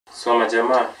So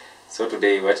majama, so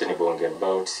today wacha nibonge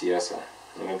about siasa.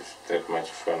 I'm not that much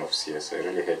fan of siasa. I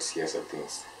really hate siasa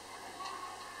things.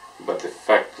 But the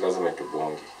fact lazima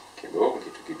tubonge.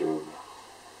 Kitu kidogo.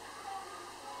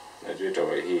 Najua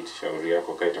itawahit, shauri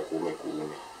yako kaita kuume.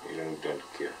 You don't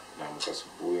care. Naamka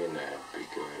asubuhi na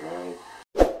pika wangu.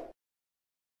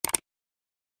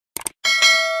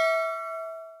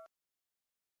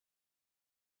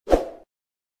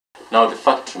 Now the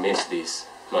fact remains this,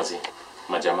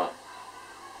 majama.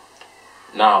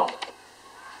 Now,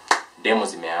 demo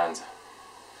zimeanza.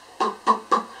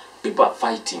 People are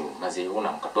fighting. Mazi,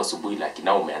 unaamka tu asubuhi like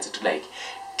now umeanza to like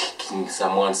kicking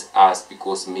someone's ass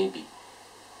because maybe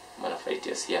mana fight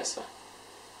ya siasa.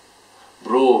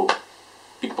 Bro,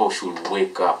 people should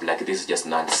wake up. Like this is just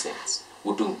nonsense.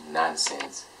 We're doing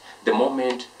nonsense. The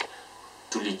moment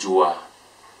tulijua,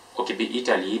 okay, be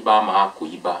Italy iba ama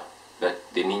kuiba,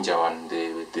 that the ninja one,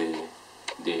 the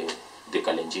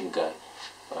Kalenjin guy,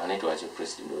 anaitwa aje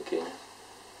president wa Kenya,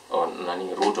 or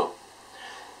nani Ruto.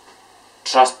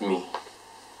 Trust me,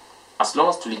 as long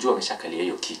as tulijua ameshakalia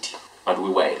hiyo kiti, and we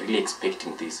were really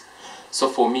expecting this. So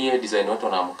for me, design what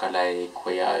wanaamka like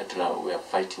we are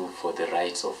fighting for the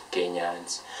rights of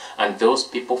Kenyans, and those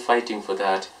people fighting for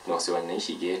that ni wasi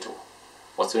wanaishi ghetto.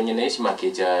 Wasi wenye naishi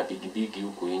makeja big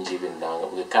huku nje even ndanga.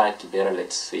 Ukikaa Kibera,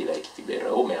 let's say like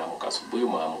Kibera, umeamka asubuhi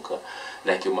umeamka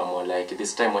like umeamua like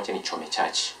this time wacha nichome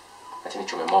church, wacha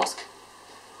nichome mosque,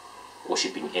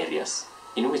 worshiping areas.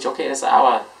 In which okay, yes,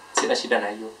 our sina shida na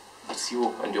hiyo. It's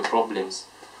you and your problems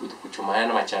with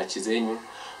kuchomana machachi zenyu.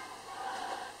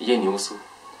 Ye ni usu.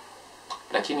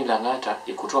 Lakini Langata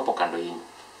ikutoa hapo kando yenu.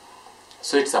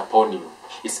 So it's upon you.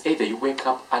 It's either you wake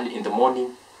up early in the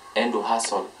morning and do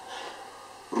hustle.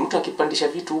 Ruto akipandisha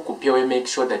vitu huku pia we make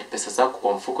sure that pesa zako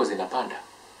kwa mfuko zinapanda.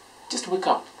 Just wake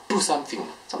up, do something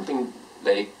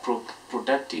like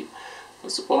productive.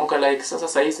 Usipoamka like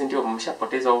sasa hizi ndio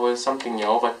mmeshapoteza over something ya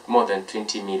over more than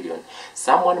 20 million.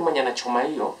 Someone mwenye anachoma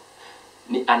hiyo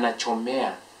ni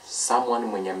anachomea someone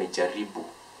mwenye amejaribu.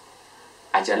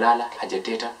 Ajalala,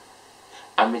 hajateta,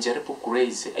 amejaribu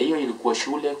crazy. Hiyo ilikuwa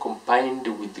shule combined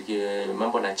with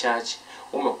mambo na church,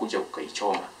 umekuja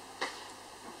ukaichoma.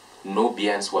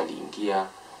 Nubians waliingia,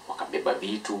 wakabeba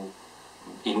vitu,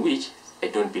 in which I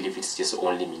don't believe it's just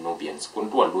only Nubians.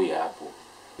 Kundu Waluya hapo.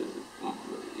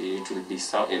 It will be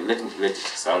let it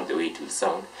sound the way it will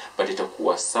sound, but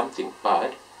itakuwa something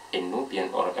bad. A Nubian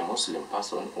or a Muslim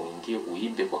person uingie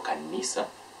uibe kwa kanisa,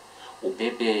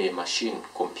 ubebe machine,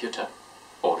 computer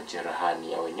or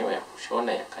jerahani ya wenyewe ya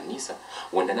kushona ya kanisa,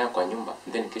 uende nayo kwa nyumba,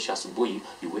 then kesho asubuhi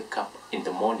you wake up in the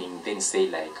morning, then say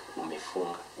like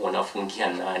umefunga. Unafungia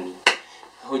nani?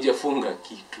 Hujafunga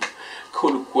kitu.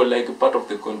 Kulikuwa like part of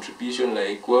the contribution,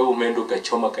 like wewe umeenda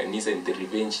ukachoma kanisa in the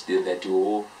revenge that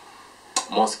you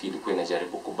mosque ilikuwa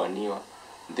inajaribu kubaniwa,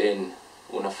 then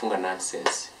unafunga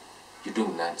nonsense. You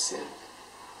doing nonsense.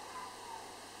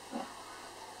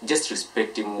 Just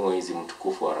respecting mwezi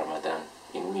mtukufu wa Ramadan,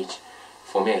 in which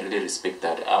for me I really respect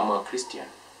that. I'm a Christian.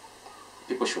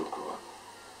 People should grow up.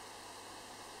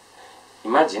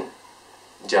 Imagine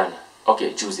jana,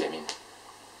 okay, juzi I mean,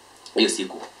 hiyo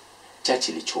siku church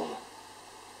ilichomwa.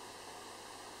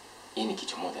 Hii ni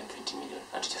kitu more than 20 million.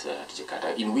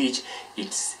 Hatujakata, in which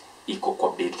it's iko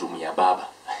kwa bedroom ya baba.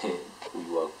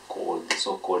 We were called the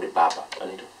so-called baba.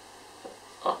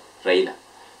 Raila.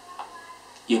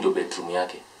 Hiyo ndio bedroom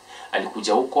yake.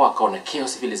 Alikuja huko akaona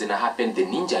chaos vile zina happen, the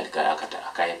ninja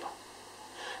akaepa.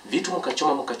 Vitu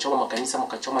mkachoma makanisa,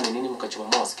 mkachoma nini,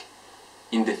 mkachoma mosque.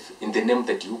 In the name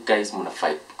that you guys muna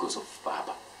fight because of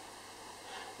baba.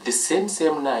 The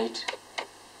same night,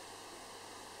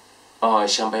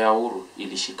 shamba ya Uhuru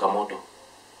ilishika moto.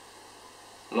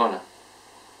 Unaona?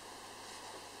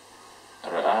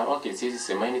 Okay, siwezi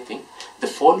sema anything. The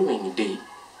following day,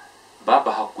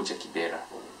 baba hakukuja Kibera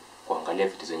kuangalia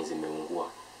vitu zenye zimeungua.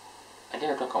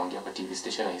 Alienda tu akaongea kwa TV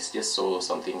station, and he just saw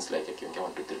some things like akiongea 1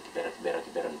 2 3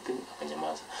 Kibera nothing,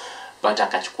 akanyamaza. But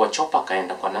akachukua chopa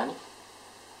akaenda kwa nani?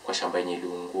 Kwa shamba yenye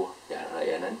iliungua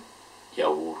ya nani? Ya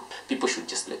Uhuru. People should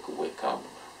just like wake up,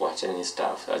 watch any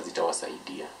stuff as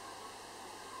itawasaidia.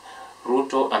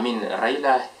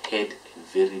 Raila had a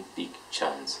very big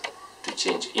chance to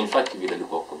change. In fact, vile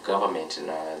alikuwa kwa government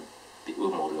na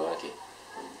umri wake,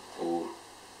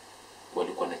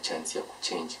 walikuwa na chance ya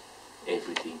kuchange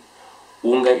everything.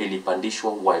 Unga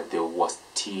ilipandishwa while they were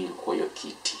still kwa hiyo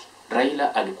kiti.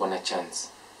 Raila alikuwa na chance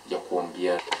ya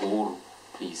kuambia Uhuru,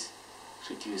 please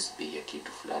reduce bei ya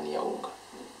kitu fulani ya unga.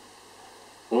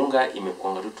 Unga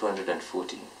imekuanga tu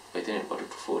 240, by then ilikuwa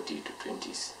 240 to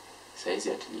 20s.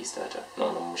 Saizi at least hata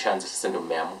no mshaanza sasa ndio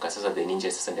mmeamka sasa, the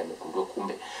ninja sasa ndio amekundua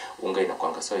kumbe unga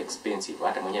inakuanga so expensive,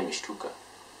 hata mwenyewe ameshtuka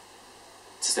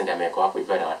sasa ndio ameweka hapo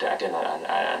hivyo, hata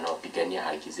anawapigania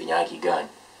haki zenye haki gani?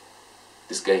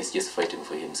 This guy is just fighting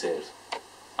for himself,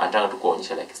 anataka tu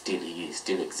kuonyesha like he is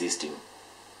still existing.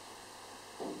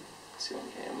 So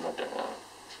I'm not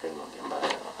friend of